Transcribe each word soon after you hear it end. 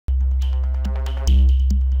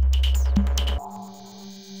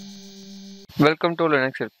Welcome to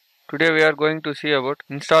Linux Help. Today we are going to see about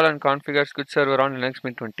install and configure Squid server on Linux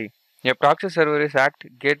Mint 20. A proxy server is act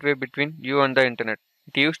gateway between you and the internet.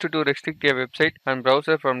 It used to restrict a website and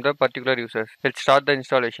browser from the particular users. Let's start the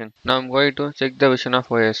installation. Now I'm going to check the version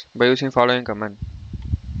of OS by using following command.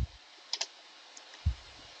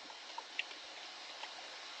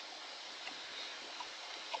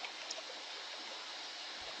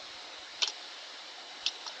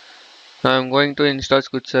 Now I'm going to install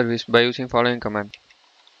Squid service by using following command.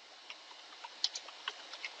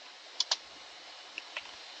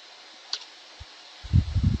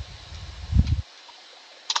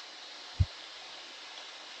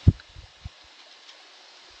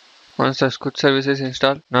 Once the Squid service is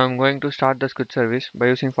installed, now I'm going to start the Squid service by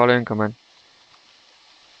using following command.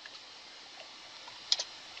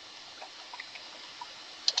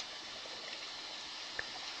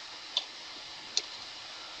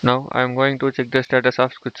 Now I am going to check the status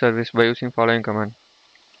of Squid service by using following command.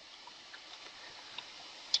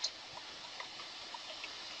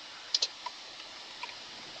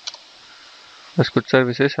 The Squid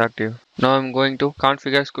service is active. Now I am going to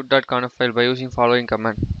configure squid.conf file by using following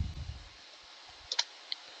command.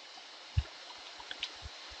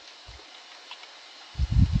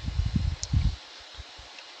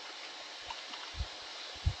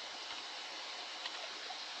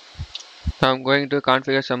 Now I am going to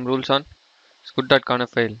configure some rules on squid.conf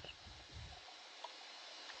file.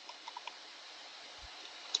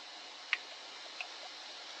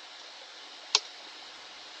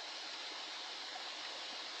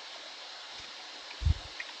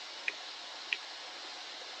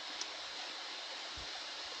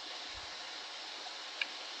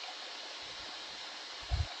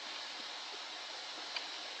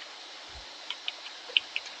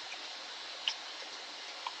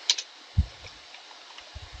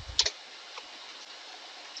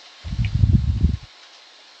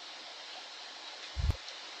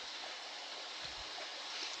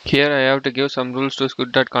 Here I have to give some rules to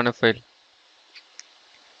squid.conf file.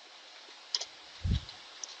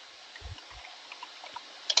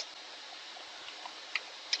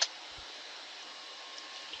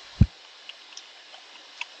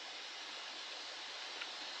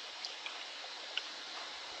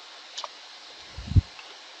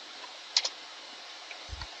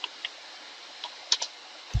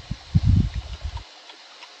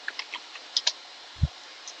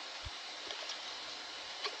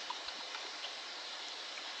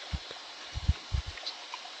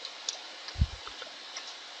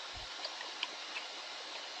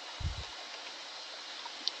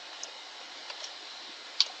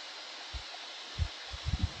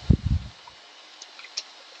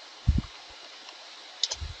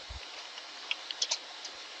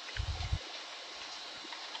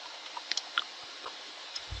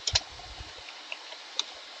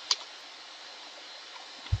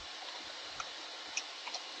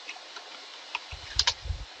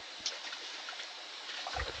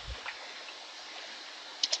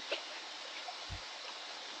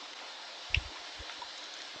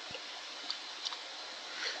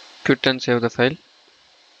 Quit and save the file.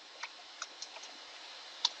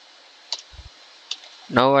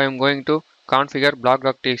 Now I am going to configure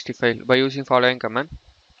block.txt file by using following command.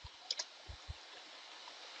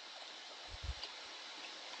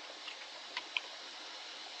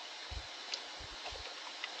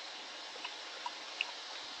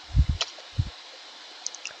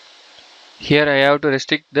 Here I have to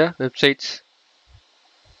restrict the websites.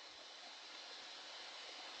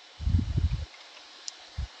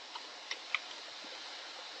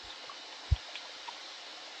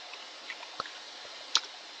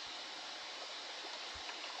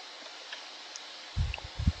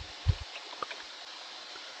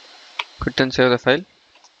 Quit and save the file.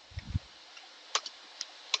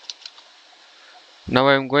 Now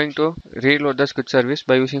I am going to reload the Squid service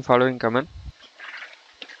by using following command.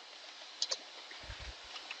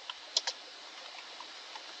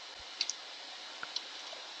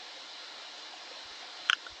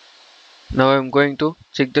 Now I am going to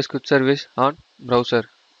check the Squid service on browser.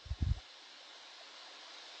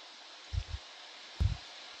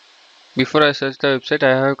 Before I search the website,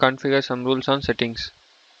 I have configured some rules on settings.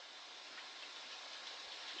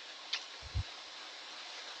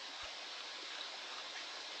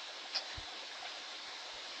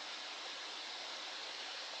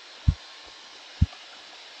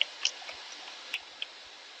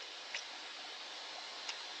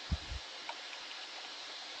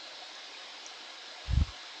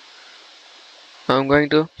 Now I'm going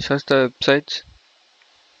to search the websites.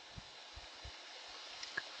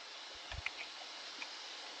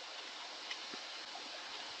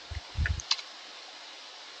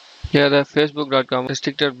 Here the facebook.com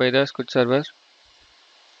restricted by the Squid server.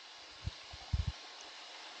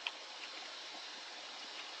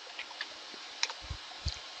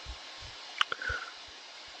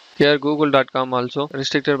 Here google.com also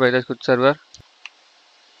restricted by the Squid server.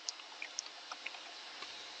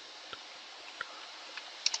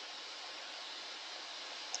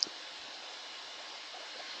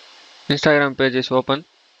 Instagram page is open.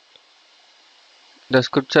 The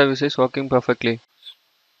Squid service is working perfectly.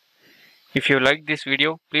 If you like this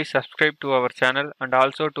video, please subscribe to our channel, and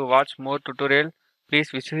also to watch more tutorial, please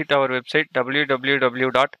visit our website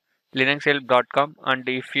www.linuxhelp.com, and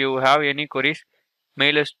if you have any queries,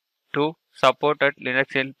 mail us to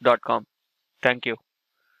support@linuxhelp.com. Thank you.